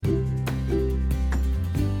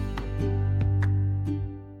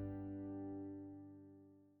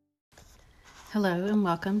Hello and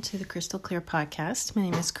welcome to the Crystal Clear Podcast. My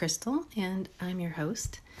name is Crystal and I'm your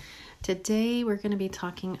host. Today we're going to be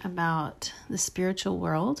talking about the spiritual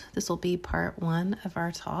world. This will be part one of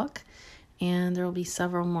our talk, and there will be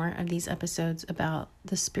several more of these episodes about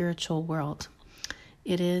the spiritual world.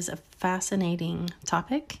 It is a fascinating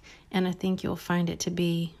topic, and I think you'll find it to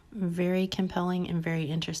be very compelling and very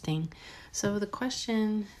interesting. So the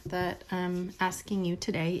question that I'm asking you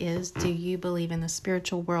today is, do you believe in the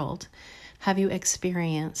spiritual world? Have you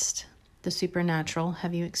experienced the supernatural?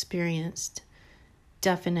 Have you experienced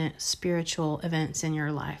definite spiritual events in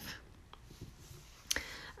your life?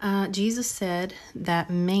 Jesus said that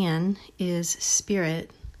man is spirit,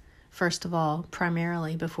 first of all,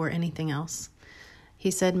 primarily before anything else. He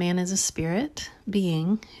said man is a spirit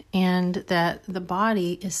being and that the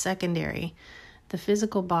body is secondary. The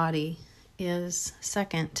physical body is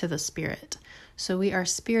second to the spirit. So we are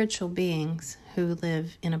spiritual beings who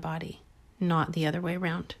live in a body, not the other way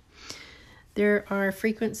around. There are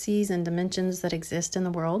frequencies and dimensions that exist in the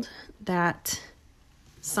world that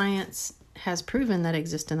science has proven that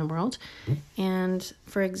exist in the world. And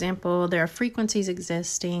for example, there are frequencies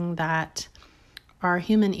existing that our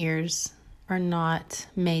human ears are not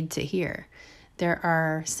made to hear. There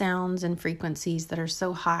are sounds and frequencies that are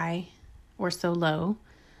so high or so low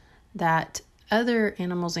that other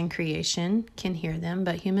animals in creation can hear them,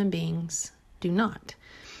 but human beings do not.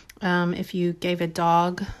 If you gave a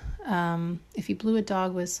dog, if you blew a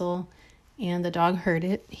dog whistle and the dog heard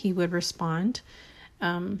it, he would respond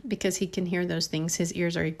because he can hear those things. His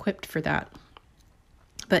ears are equipped for that.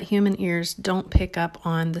 But human ears don't pick up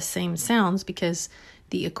on the same sounds because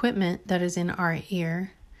the equipment that is in our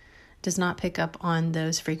ear does not pick up on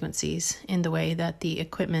those frequencies in the way that the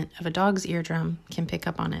equipment of a dog's eardrum can pick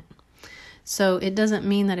up on it. So it doesn't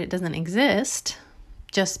mean that it doesn't exist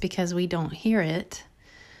just because we don't hear it.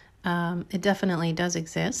 It definitely does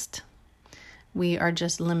exist. We are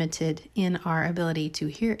just limited in our ability to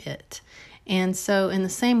hear it. And so in the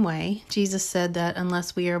same way, Jesus said that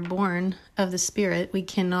unless we are born of the Spirit, we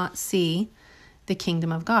cannot see the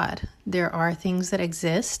kingdom of God. There are things that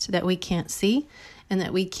exist that we can't see and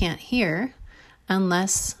that we can't hear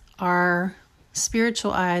unless our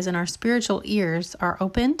spiritual eyes and our spiritual ears are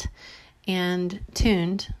opened and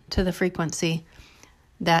tuned to the frequency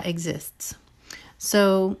that exists.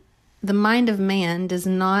 So the mind of man does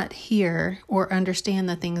not hear or understand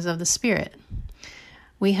the things of the Spirit.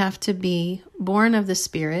 We have to be born of the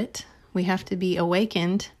Spirit. We have to be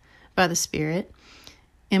awakened by the Spirit.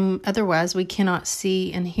 And otherwise, we cannot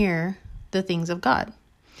see and hear the things of God.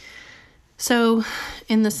 So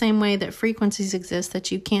in the same way that frequencies exist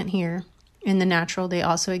that you can't hear in the natural, they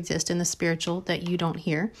also exist in the spiritual that you don't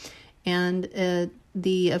hear. And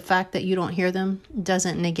the fact that you don't hear them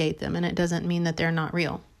doesn't negate them, and it doesn't mean that they're not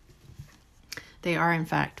real. They are, in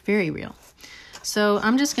fact, very real. So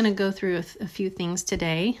I'm just going to go through a few things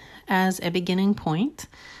today as a beginning point,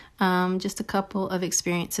 just a couple of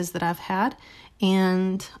experiences that I've had,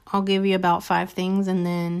 and I'll give you about 5 things, and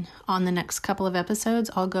then on the next couple of episodes,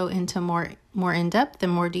 I'll go into more in-depth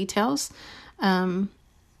and more details on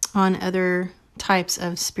other types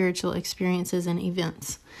of spiritual experiences and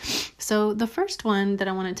events. So the first one that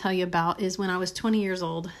I want to tell you about is when I was 20 years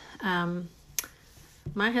old.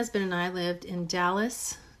 My husband and I lived in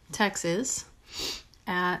Dallas, Texas,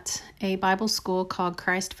 at a Bible school called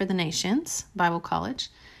Christ for the Nations Bible College,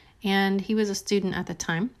 and he was a student at the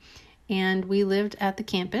time, and we lived at the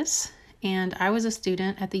campus, and I was a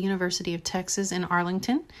student at the University of Texas in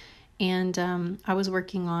Arlington, and I was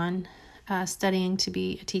working on studying to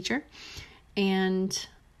be a teacher, and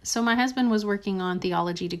so my husband was working on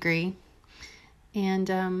theology degree,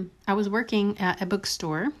 and I was working at a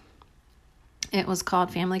bookstore. It was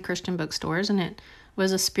called Family Christian Bookstores, and it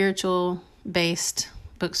was a spiritual-based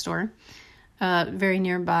bookstore very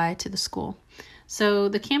nearby to the school. So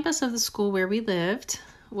the campus of the school where we lived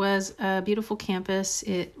was a beautiful campus.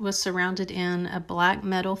 It was surrounded in a black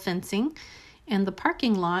metal fencing, and the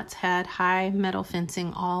parking lots had high metal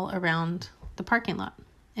fencing all around the parking lot,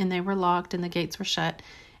 and they were locked and the gates were shut,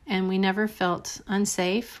 and we never felt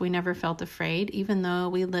unsafe. We never felt afraid, even though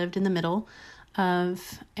we lived in the middle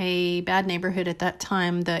of a bad neighborhood at that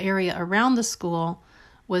time. The area around the school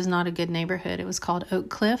was not a good neighborhood. It was called Oak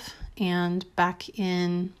Cliff, and back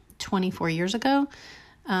in 24 years ago,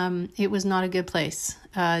 it was not a good place.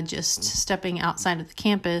 Just stepping outside of the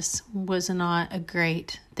campus was not a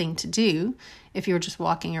great thing to do if you were just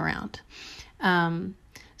walking around.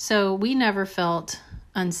 So we never felt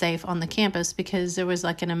unsafe on the campus because there was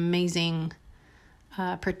like an amazing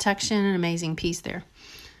protection and amazing peace there.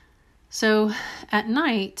 So at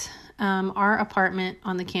night, our apartment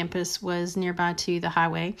on the campus was nearby to the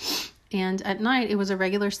highway. And at night, it was a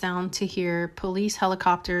regular sound to hear police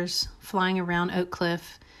helicopters flying around Oak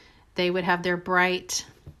Cliff. They would have their bright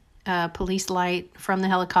police light from the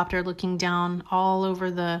helicopter looking down all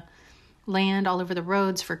over the land, all over the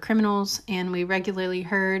roads for criminals. And we regularly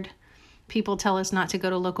heard people tell us not to go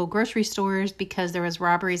to local grocery stores because there was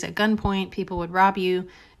robberies at gunpoint. People would rob you.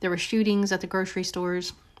 There were shootings at the grocery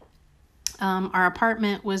stores. Our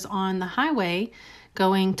apartment was on the highway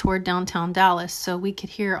going toward downtown Dallas, so we could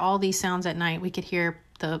hear all these sounds at night. We could hear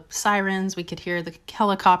the sirens, we could hear the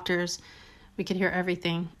helicopters, we could hear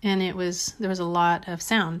everything, and there was a lot of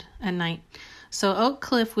sound at night. So Oak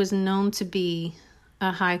Cliff was known to be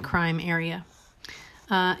a high crime area.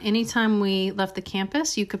 Anytime we left the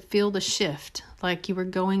campus, you could feel the shift, like you were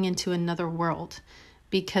going into another world,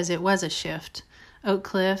 because it was a shift. Oak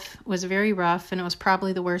Cliff was very rough, and it was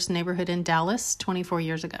probably the worst neighborhood in Dallas 24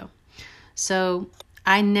 years ago. So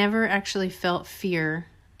I never actually felt fear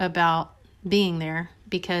about being there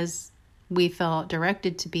because we felt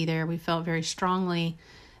directed to be there. We felt very strongly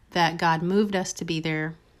that God moved us to be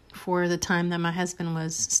there for the time that my husband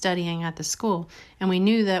was studying at the school. And we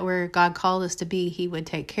knew that where God called us to be, he would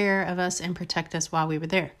take care of us and protect us while we were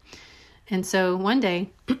there. And so one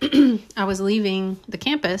day I was leaving the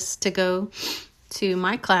campus to go to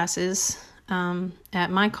my classes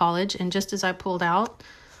at my college. And just as I pulled out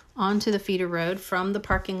onto the feeder road from the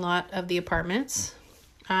parking lot of the apartments,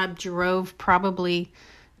 I drove probably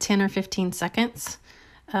 10 or 15 seconds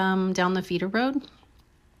down the feeder road.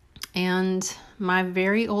 And my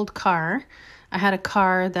very old car, I had a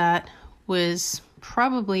car that was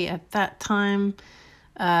probably at that time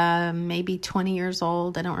maybe 20 years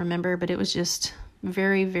old. I don't remember, but it was just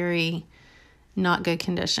very, very not good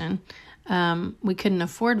condition. We couldn't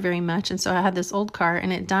afford very much, and so I had this old car,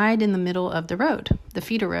 and it died in the middle of the road, the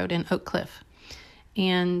feeder road in Oak Cliff.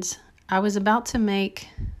 And I was about to make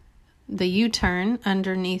the U-turn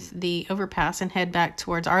underneath the overpass and head back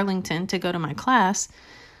towards Arlington to go to my class,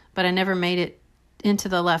 but I never made it into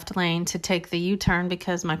the left lane to take the U-turn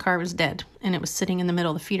because my car was dead, and it was sitting in the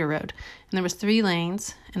middle of the feeder road. And there was 3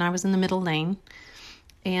 lanes, and I was in the middle lane.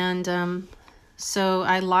 And so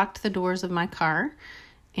I locked the doors of my car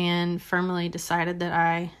and firmly decided that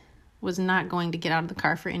I was not going to get out of the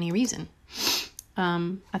car for any reason.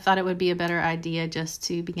 I thought it would be a better idea just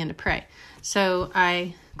to begin to pray. So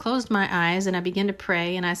I closed my eyes and I began to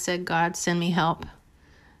pray, and I said, God, send me help.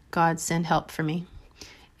 God, send help for me.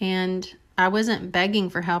 And I wasn't begging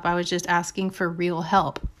for help. I was just asking for real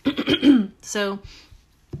help. So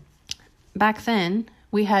back then,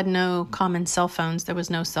 we had no common cell phones. There was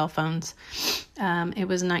no cell phones. It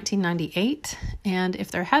was 1998, and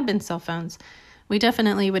if there had been cell phones, we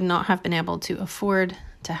definitely would not have been able to afford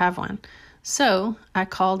to have one. So I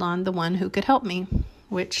called on the one who could help me,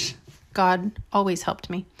 which God always helped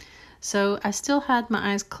me. So I still had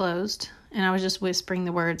my eyes closed, and I was just whispering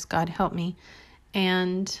the words, God help me.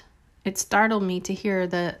 And it startled me to hear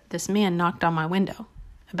that this man knocked on my window.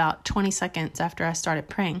 About 20 seconds after I started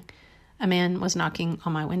praying, a man was knocking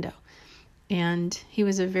on my window. And he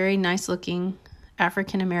was a very nice-looking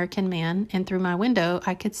African-American man. And through my window,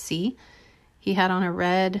 I could see he had on a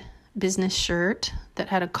red business shirt that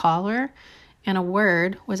had a collar, and a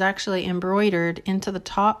word was actually embroidered into the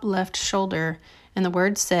top left shoulder. And the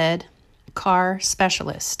word said, car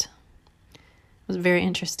specialist. It was very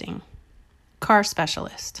interesting. Car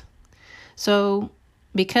specialist. So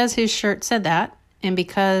because his shirt said that, and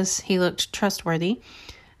because he looked trustworthy,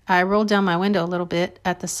 I rolled down my window a little bit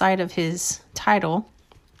at the sight of his title,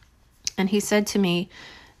 and he said to me,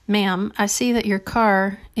 ma'am, I see that your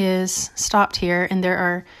car is stopped here, and there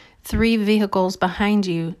are 3 vehicles behind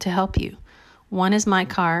you to help you. One is my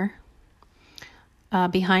car.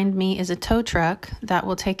 Behind me is a tow truck that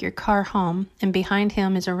will take your car home, and behind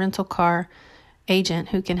him is a rental car agent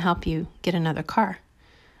who can help you get another car.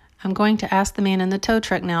 I'm going to ask the man in the tow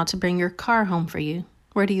truck now to bring your car home for you.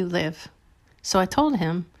 Where do you live? So I told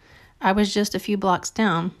him I was just a few blocks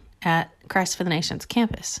down at Christ for the Nations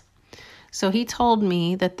campus. So he told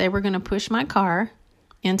me that they were going to push my car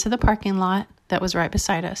into the parking lot that was right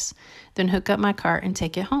beside us, then hook up my car and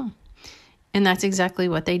take it home. And that's exactly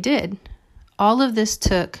what they did. All of this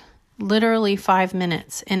took literally 5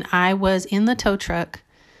 minutes, and I was in the tow truck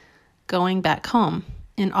going back home.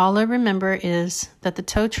 And all I remember is that the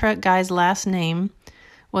tow truck guy's last name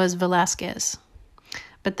was Velasquez.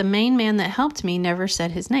 But the main man that helped me never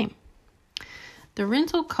said his name. The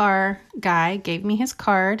rental car guy gave me his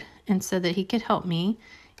card and said that he could help me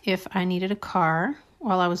if I needed a car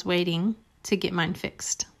while I was waiting to get mine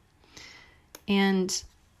fixed. And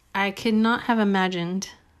I could not have imagined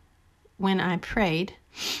when I prayed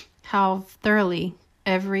how thoroughly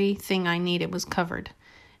everything I needed was covered,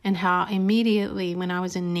 and how immediately when I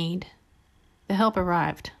was in need, the help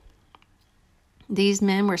arrived. These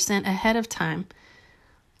men were sent ahead of time,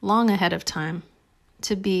 long ahead of time,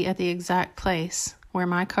 to be at the exact place where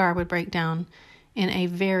my car would break down in a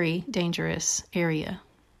very dangerous area.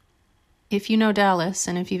 If you know Dallas,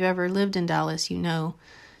 and if you've ever lived in Dallas, you know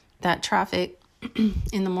that traffic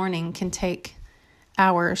in the morning can take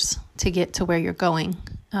hours to get to where you're going,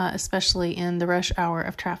 especially in the rush hour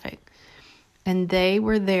of traffic. And they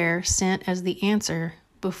were there sent as the answer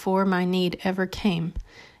before my need ever came,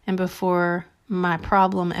 and before my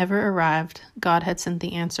problem ever arrived. God had sent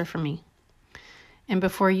the answer for me. And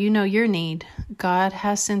before you know your need, God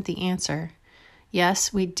has sent the answer.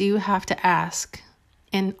 Yes, we do have to ask,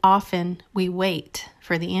 and often we wait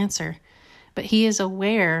for the answer. But He is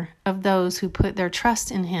aware of those who put their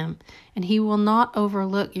trust in Him, and He will not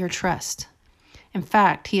overlook your trust. In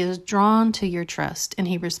fact, He is drawn to your trust, and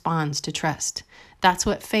He responds to trust. That's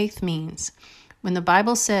what faith means. When the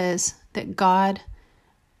Bible says that God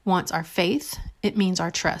wants our faith, it means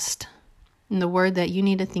our trust. And the word that you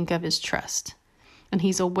need to think of is trust. And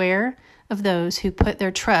He's aware of those who put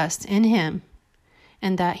their trust in Him,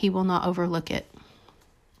 and that He will not overlook it.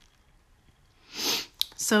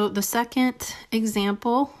 So the second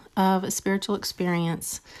example of a spiritual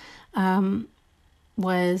experience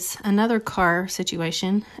was another car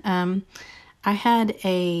situation. I had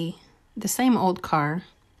the same old car,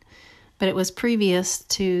 but it was previous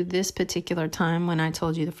to this particular time when I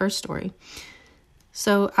told you the first story.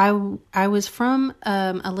 So I was from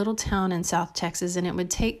a little town in South Texas, and it would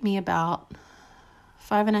take me about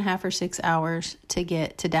 5.5 or 6 hours to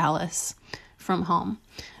get to Dallas from home.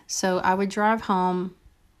 So I would drive home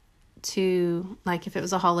to, like, if it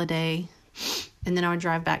was a holiday, and then I would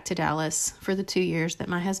drive back to Dallas for the 2 years that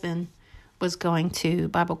my husband was going to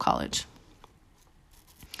Bible college.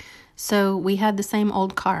 So we had the same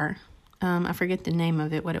old car. I forget the name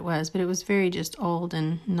of it, what it was, but it was very just old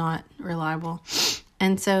and not reliable.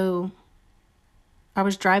 And so I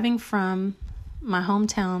was driving from my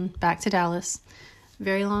hometown back to Dallas,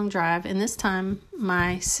 very long drive. And this time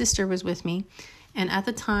my sister was with me. And at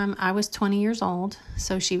the time I was 20 years old,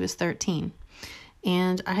 so she was 13.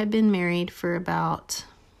 And I had been married for about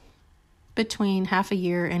between half a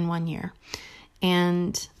year and 1 year.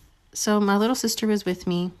 And so my little sister was with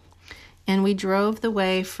me, and we drove the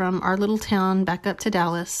way from our little town back up to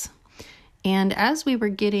Dallas. And as we were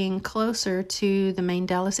getting closer to the main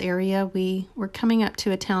Dallas area, we were coming up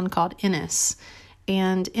to a town called Ennis.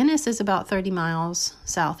 And Ennis is about 30 miles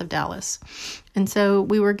south of Dallas. And so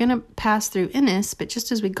we were going to pass through Ennis, but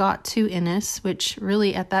just as we got to Ennis, which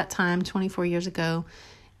really at that time, 24 years ago,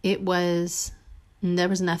 there was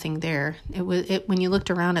nothing there. When you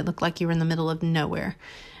looked around, it looked like you were in the middle of nowhere.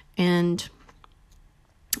 And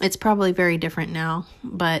it's probably very different now,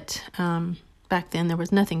 but back then there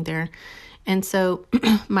was nothing there. And so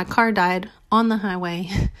my car died on the highway.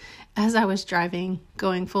 As I was driving,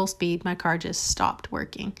 going full speed, my car just stopped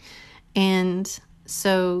working. And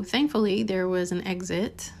so thankfully there was an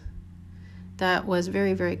exit that was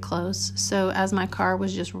very, very close. So as my car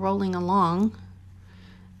was just rolling along,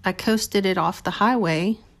 I coasted it off the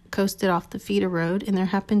highway, coasted off the feeder road, and there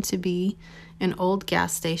happened to be an old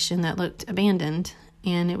gas station that looked abandoned,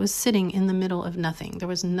 and it was sitting in the middle of nothing. There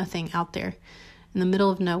was nothing out there in the middle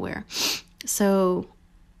of nowhere. So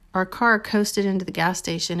our car coasted into the gas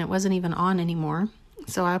station. It wasn't even on anymore.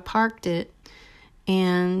 So I parked it,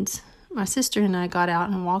 and my sister and I got out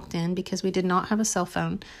and walked in because we did not have a cell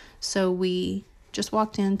phone. So we just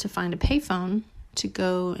walked in to find a payphone to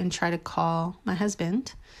go and try to call my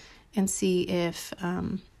husband and see if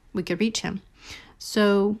we could reach him.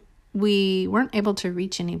 So we weren't able to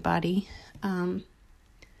reach anybody. And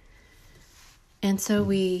so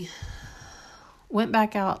we went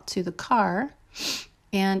back out to the car.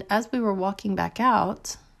 And as we were walking back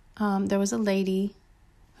out, there was a lady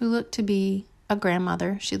who looked to be a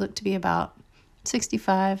grandmother. She looked to be about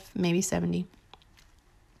 65, maybe 70.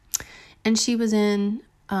 And she was in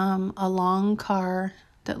a long car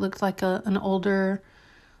that looked like an older,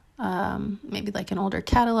 maybe like an older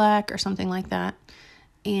Cadillac or something like that.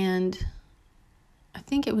 And I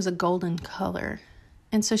think it was a golden color.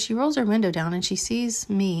 And so she rolls her window down and she sees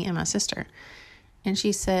me and my sister. And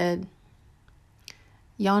she said,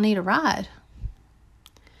 "Y'all need a ride?"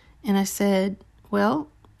 And I said, "Well,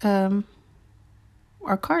 our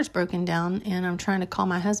car's broken down and I'm trying to call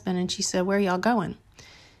my husband." And she said, "Where are y'all going?"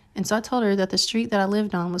 And so I told her that the street that I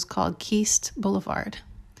lived on was called Keast Boulevard.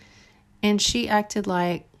 And she acted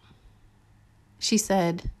like, she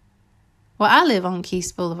said, Well, I live on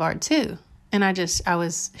Keys Boulevard too. And I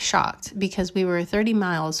was shocked because we were 30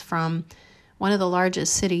 miles from one of the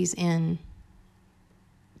largest cities in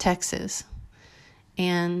Texas.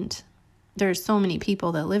 And there's so many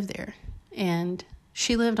people that live there. And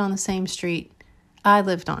she lived on the same street I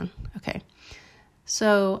lived on. Okay.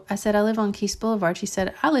 So I said, I live on Keys Boulevard. She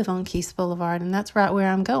said, I live on Keys Boulevard, and that's right where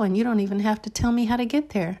I'm going. You don't even have to tell me how to get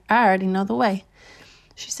there. I already know the way.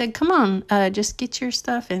 She said, come on, just get your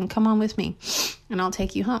stuff and come on with me, and I'll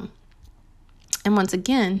take you home. And once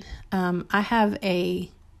again, I have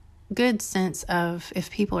a good sense of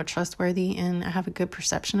if people are trustworthy, and I have a good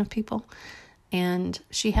perception of people. And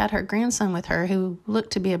she had her grandson with her who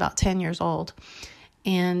looked to be about 10 years old.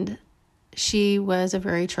 And she was a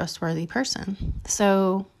very trustworthy person.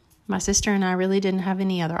 So my sister and I really didn't have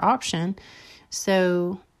any other option.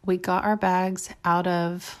 So we got our bags out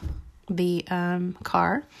of the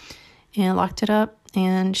car and locked it up.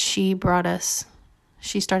 And she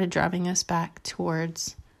started driving us back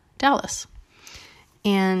towards Dallas.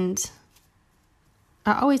 And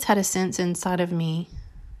I always had a sense inside of me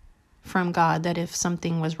from God that if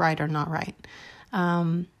something was right or not right.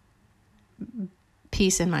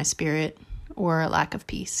 Peace in my spirit or a lack of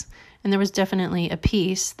peace. And there was definitely a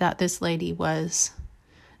peace that this lady was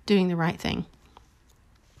doing the right thing.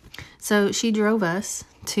 So she drove us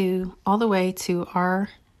all the way to our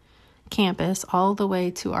campus, all the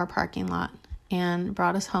way to our parking lot, and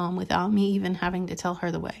brought us home without me even having to tell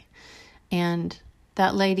her the way. And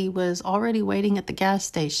that lady was already waiting at the gas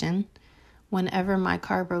station whenever my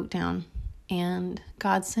car broke down. And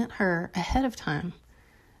God sent her ahead of time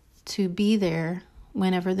to be there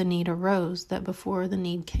whenever the need arose, that before the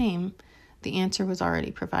need came, the answer was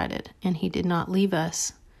already provided, and he did not leave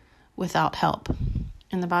us without help.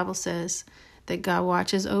 And the Bible says that God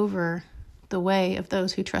watches over the way of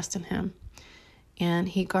those who trust in him, and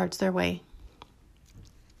he guards their way.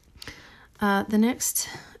 The next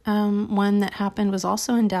one that happened was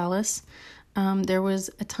also in Dallas. There was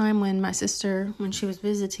a time when my sister, when she was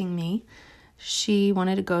visiting me, she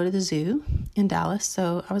wanted to go to the zoo in Dallas,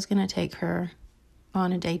 so I was going to take her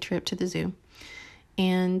on a day trip to the zoo.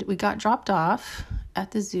 And we got dropped off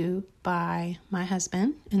at the zoo by my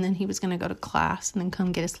husband, and then he was going to go to class and then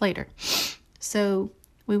come get us later. So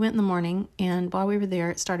we went in the morning, and while we were there,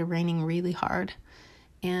 it started raining really hard.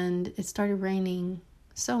 And it started raining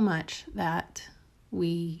so much that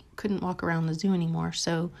we couldn't walk around the zoo anymore.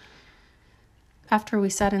 So after we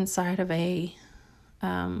sat inside of a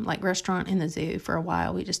restaurant in the zoo for a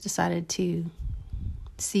while, we just decided to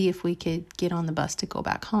see if we could get on the bus to go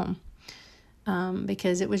back home.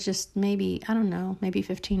 Because it was just maybe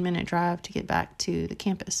 15-minute drive to get back to the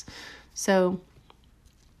campus. So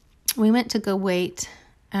we went to go wait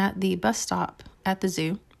at the bus stop at the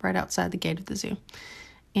zoo, right outside the gate of the zoo.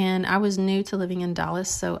 And I was new to living in Dallas,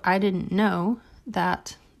 so I didn't know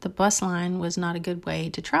that the bus line was not a good way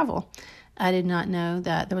to travel. I did not know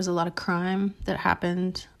that there was a lot of crime that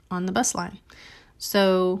happened on the bus line.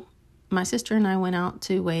 So my sister and I went out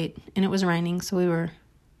to wait, and it was raining, so we were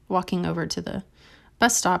walking over to the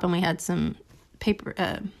bus stop, and we had some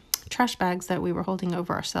trash bags that we were holding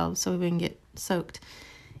over ourselves so we wouldn't get soaked.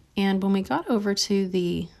 And when we got over to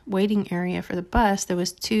the waiting area for the bus, there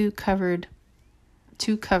was two covered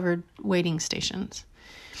waiting stations.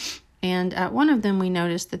 And at one of them, we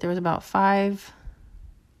noticed that there was about 5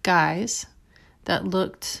 guys that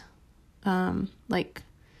looked like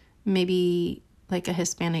maybe like a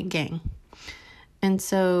Hispanic gang. And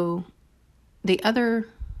so the other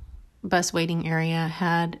bus waiting area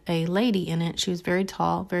had a lady in it. She was very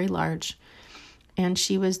tall, very large. And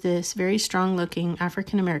she was this very strong-looking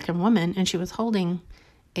African-American woman, and she was holding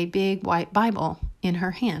a big white Bible in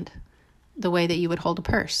her hand, the way that you would hold a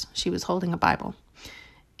purse. She was holding a Bible.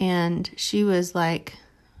 And she was like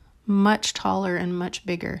much taller and much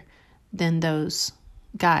bigger than those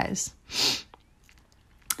guys.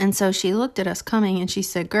 And so she looked at us coming, and she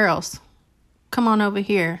said, "Girls, come on over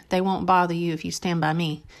here. They won't bother you if you stand by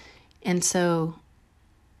me." And so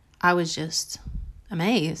I was just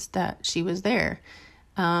amazed that she was there.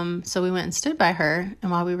 So we went and stood by her, and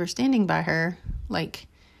while we were standing by her, like,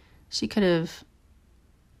 she could have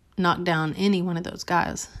knocked down any one of those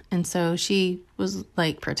guys. And so she was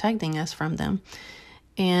like protecting us from them.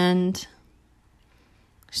 And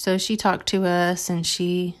so she talked to us, and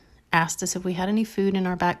she asked us if we had any food in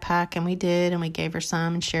our backpack, and we did, and we gave her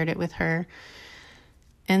some and shared it with her.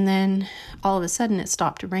 And then all of a sudden it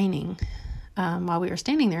stopped raining while we were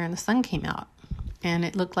standing there, and the sun came out, and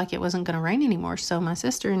it looked like it wasn't going to rain anymore. So my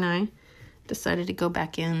sister and I decided to go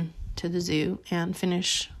back in to the zoo and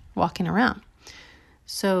finish walking around.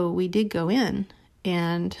 So we did go in,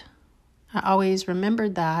 and I always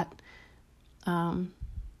remembered that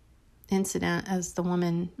incident as the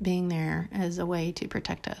woman being there as a way to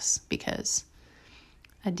protect us, because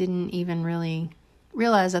I didn't even really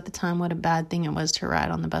realize at the time what a bad thing it was to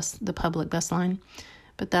ride on the public bus line.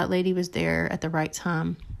 But that lady was there at the right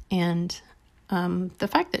time. And the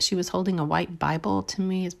fact that she was holding a white Bible to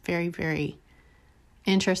me is very, very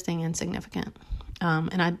interesting and significant.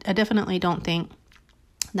 And I definitely don't think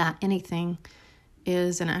that anything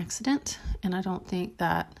is an accident. And I don't think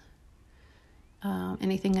that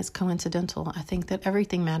anything is coincidental. I think that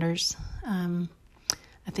everything matters. I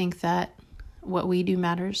think that what we do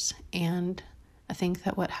matters, and I think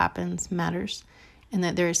that what happens matters, and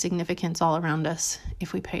that there is significance all around us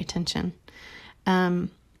if we pay attention.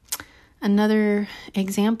 Another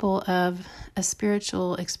example of a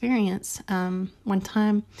spiritual experience, one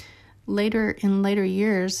time in later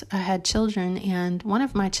years, I had children, and one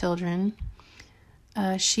of my children,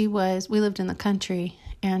 we lived in the country,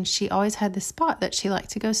 and she always had this spot that she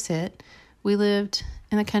liked to go sit. We lived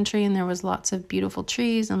in the country, and there was lots of beautiful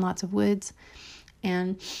trees and lots of woods,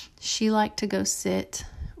 and she liked to go sit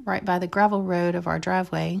right by the gravel road of our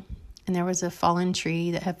driveway, and there was a fallen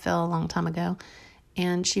tree that had fell a long time ago,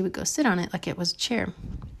 and she would go sit on it like it was a chair.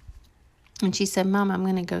 And she said, "Mom, I'm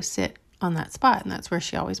going to go sit on that spot," and that's where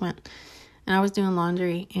she always went. And I was doing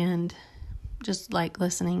laundry and just like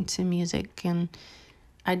listening to music, and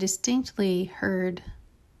I distinctly heard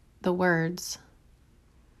the words,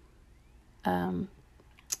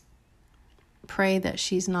 "Pray that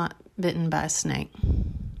she's not bitten by a snake."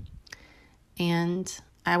 And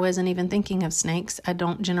I wasn't even thinking of snakes. I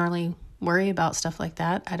don't generally worry about stuff like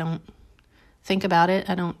that. I don't think about it.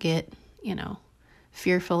 I don't get,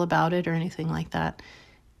 fearful about it or anything like that.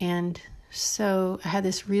 And so I had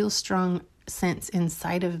this real strong sense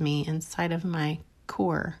inside of me, inside of my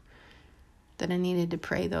core, that I needed to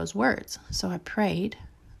pray those words. So I prayed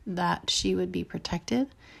that she would be protected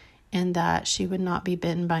and that she would not be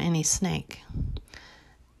bitten by any snake.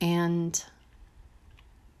 And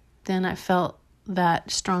then I felt that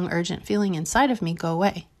strong, urgent feeling inside of me go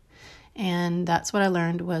away. And that's what I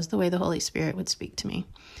learned was the way the Holy Spirit would speak to me.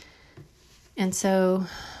 And so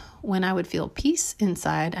when I would feel peace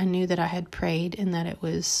inside, I knew that I had prayed and that it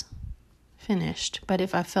was finished. But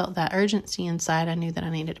if I felt that urgency inside, I knew that I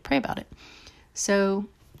needed to pray about it. So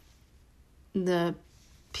the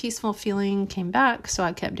peaceful feeling came back, so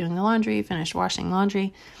I kept doing the laundry, finished washing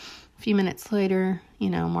laundry. A few minutes later,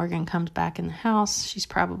 Morgan comes back in the house. She's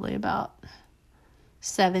probably about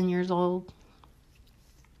 7 years old.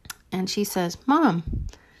 And she says, "Mom,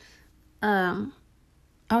 I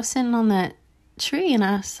was sitting on that tree and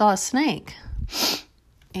I saw a snake."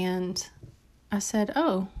 And I said,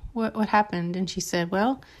 "Oh, what happened?" And she said,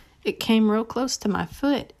 "Well, it came real close to my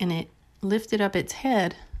foot and it lifted up its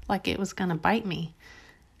head like it was going to bite me.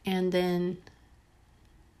 And then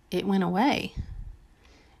it went away."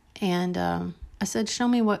 And I said, "Show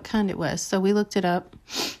me what kind it was." So we looked it up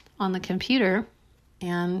on the computer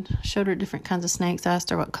and showed her different kinds of snakes. I asked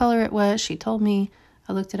her what color it was. She told me.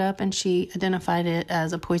 I looked it up, and she identified it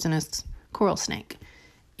as a poisonous coral snake.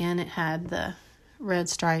 And it had the red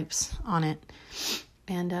stripes on it.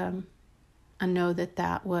 And I know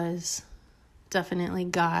that was definitely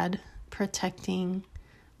God protecting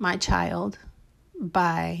my child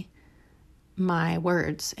by my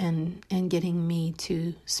words and getting me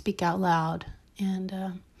to speak out loud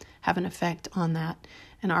and have an effect on that.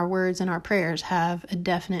 And our words and our prayers have a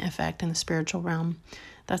definite effect in the spiritual realm.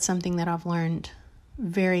 That's something that I've learned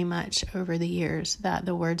very much over the years, that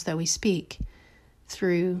the words that we speak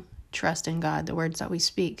through trust in God, the words that we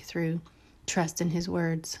speak through trust in His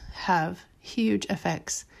words, have huge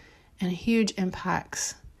effects and huge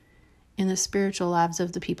impacts in the spiritual lives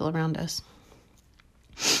of the people around us.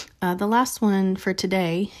 The last one for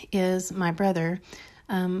today is my brother.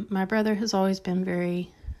 My brother has always been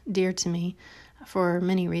very dear to me for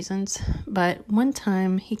many reasons, but one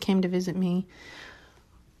time he came to visit me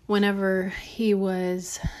whenever he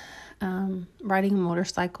was riding a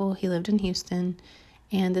motorcycle. He lived in Houston,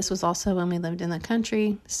 and this was also when we lived in the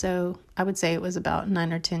country, so I would say it was about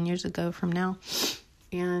 9 or 10 years ago from now.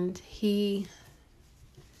 And he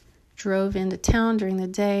drove into town during the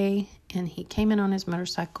day, and he came in on his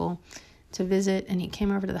motorcycle to visit, and he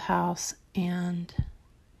came over to the house, and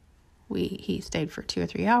he stayed for 2 or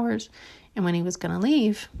 3 hours. And when he was going to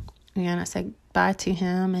leave, and I said bye to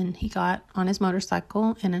him, and he got on his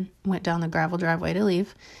motorcycle and went down the gravel driveway to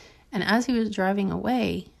leave. And as he was driving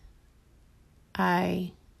away,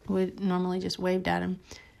 I would normally just waved at him.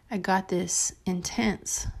 I got this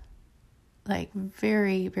intense,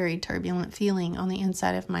 very, very turbulent feeling on the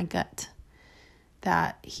inside of my gut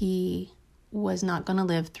that he was not going to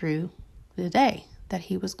live through the day, that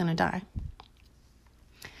he was going to die.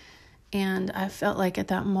 And I felt like at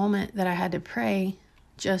that moment that I had to pray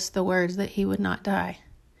just the words that he would not die.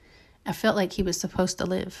 I felt like he was supposed to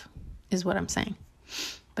live, is what I'm saying.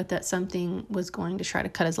 But that something was going to try to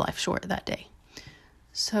cut his life short that day.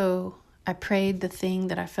 So I prayed the thing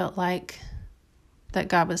that I felt like that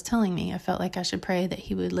God was telling me. I felt like I should pray that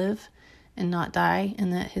he would live and not die,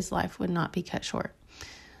 and that his life would not be cut short.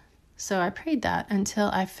 So I prayed that until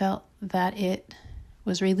I felt that it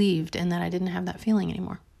was relieved and that I didn't have that feeling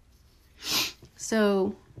anymore.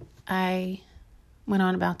 So I went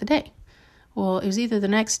on about the day. Well, it was either the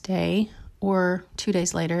next day or 2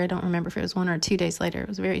 days later. I don't remember if it was 1 or 2 days later. It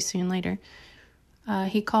was very soon later.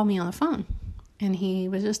 He called me on the phone, and he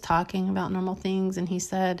was just talking about normal things. And he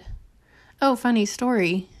said, "Oh, funny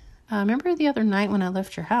story. Remember the other night when I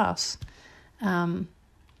left your house? I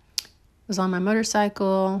was on my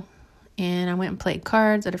motorcycle, and I went and played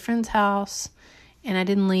cards at a friend's house, and I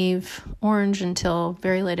didn't leave Orange until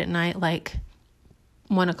very late at night, like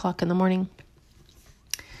 1 o'clock in the morning.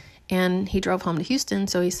 And he drove home to Houston,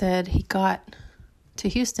 so he said he got to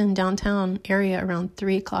Houston downtown area around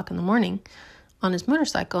 3 o'clock in the morning on his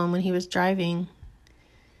motorcycle. And when he was driving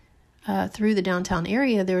through the downtown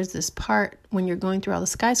area, there was this part when you're going through all the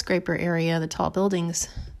skyscraper area, the tall buildings,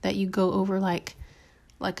 that you go over like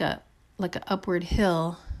a upward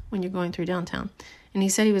hill when you're going through downtown. And he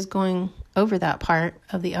said he was going over that part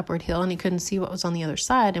of the upward hill, and he couldn't see what was on the other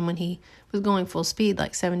side. And when he was going full speed,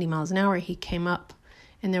 like 70 miles an hour, he came up,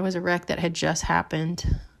 and there was a wreck that had just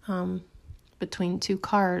happened between two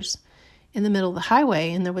cars in the middle of the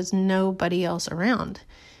highway, and there was nobody else around.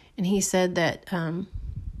 And he said that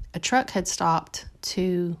a truck had stopped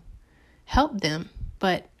to help them,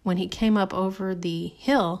 but when he came up over the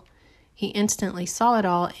hill, he instantly saw it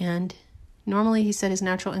all. And normally, he said his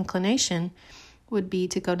natural inclination would be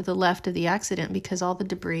to go to the left of the accident because all the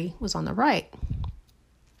debris was on the right,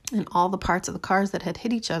 and all the parts of the cars that had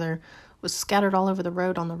hit each other was scattered all over the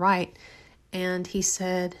road on the right. And he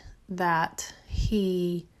said that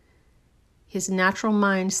his natural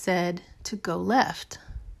mind said to go left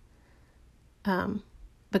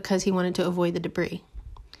because he wanted to avoid the debris.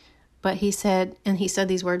 But he said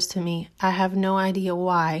these words to me, "I have no idea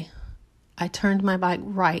why I turned my bike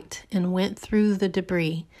right and went through the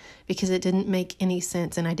debris, because it didn't make any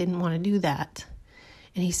sense and I didn't want to do that."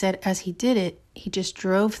 And he said as he did it, he just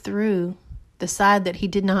drove through the side that he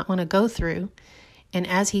did not want to go through. And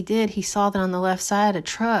as he did, he saw that on the left side, a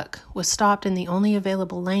truck was stopped in the only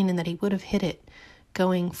available lane, and that he would have hit it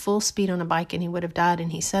going full speed on a bike, and he would have died.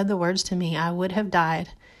 And he said the words to me, "I would have died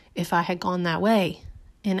if I had gone that way."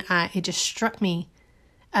 And it just struck me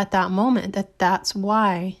at that moment that that's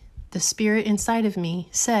why the spirit inside of me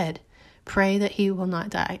said, pray that he will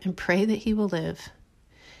not die, and pray that he will live,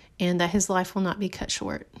 and that his life will not be cut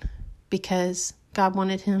short, because God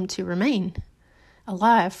wanted him to remain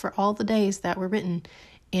alive for all the days that were written.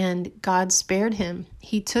 And God spared him.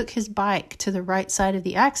 He took his bike to the right side of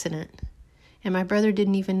the accident, and my brother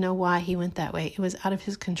didn't even know why he went that way. It was out of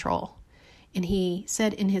his control. And he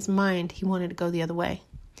said in his mind he wanted to go the other way.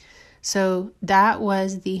 So that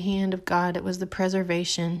was the hand of God. It was the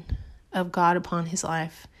preservation of God upon his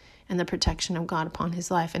life and the protection of God upon his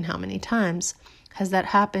life. And how many times has that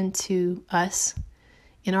happened to us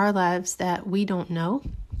in our lives that we don't know?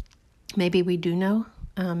 Maybe we do know.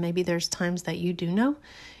 Maybe there's times that you do know.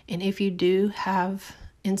 And if you do have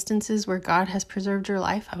instances where God has preserved your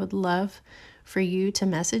life, I would love for you to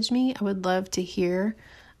message me. I would love to hear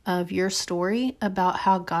of your story about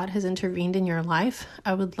how God has intervened in your life.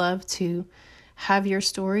 I would love to have your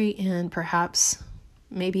story and perhaps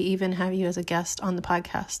maybe even have you as a guest on the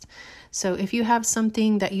podcast. So if you have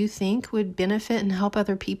something that you think would benefit and help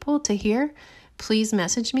other people to hear, please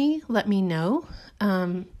message me, let me know,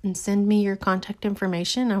 and send me your contact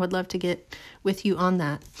information. I would love to get with you on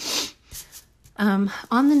that. On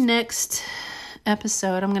the next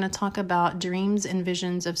episode, I'm going to talk about dreams and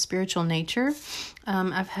visions of spiritual nature.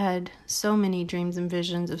 I've had so many dreams and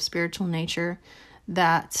visions of spiritual nature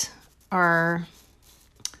that are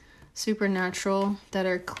supernatural, that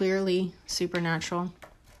are clearly supernatural.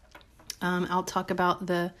 I'll talk about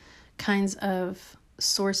the kinds of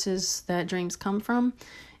sources that dreams come from.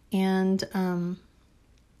 And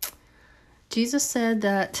Jesus said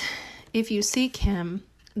that if you seek him,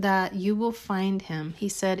 that you will find him. He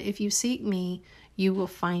said, if you seek me, you will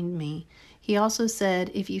find me. He also said,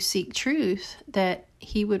 if you seek truth, that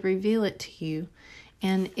he would reveal it to you.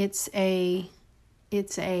 And it's a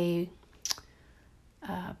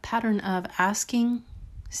pattern of asking,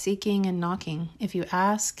 seeking, and knocking. If you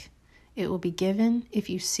ask, it will be given. If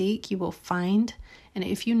you seek, you will find. And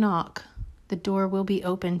if you knock, the door will be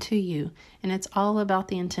open to you. And it's all about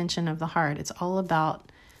the intention of the heart. It's all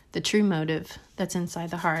about the true motive that's inside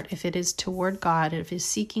the heart. If it is toward God, if it is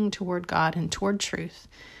seeking toward God and toward truth,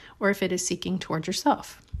 or if it is seeking toward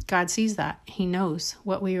yourself. God sees that. He knows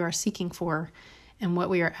what we are seeking for and what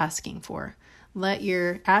we are asking for. Let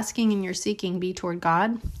your asking and your seeking be toward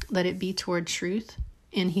God. Let it be toward truth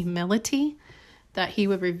in humility, that He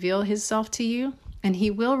would reveal Himself to you, and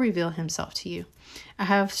He will reveal Himself to you. I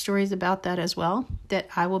have stories about that as well that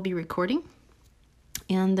I will be recording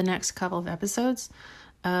in the next couple of episodes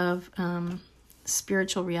of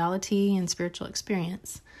spiritual reality and spiritual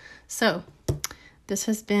experience. So this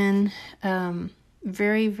has been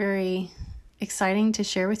very, very exciting to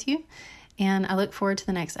share with you. And I look forward to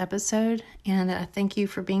the next episode. And I thank you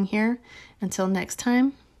for being here. Until next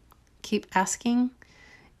time, keep asking,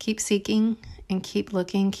 keep seeking, and keep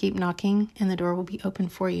looking, keep knocking, and the door will be open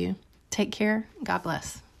for you. Take care. God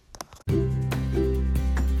bless.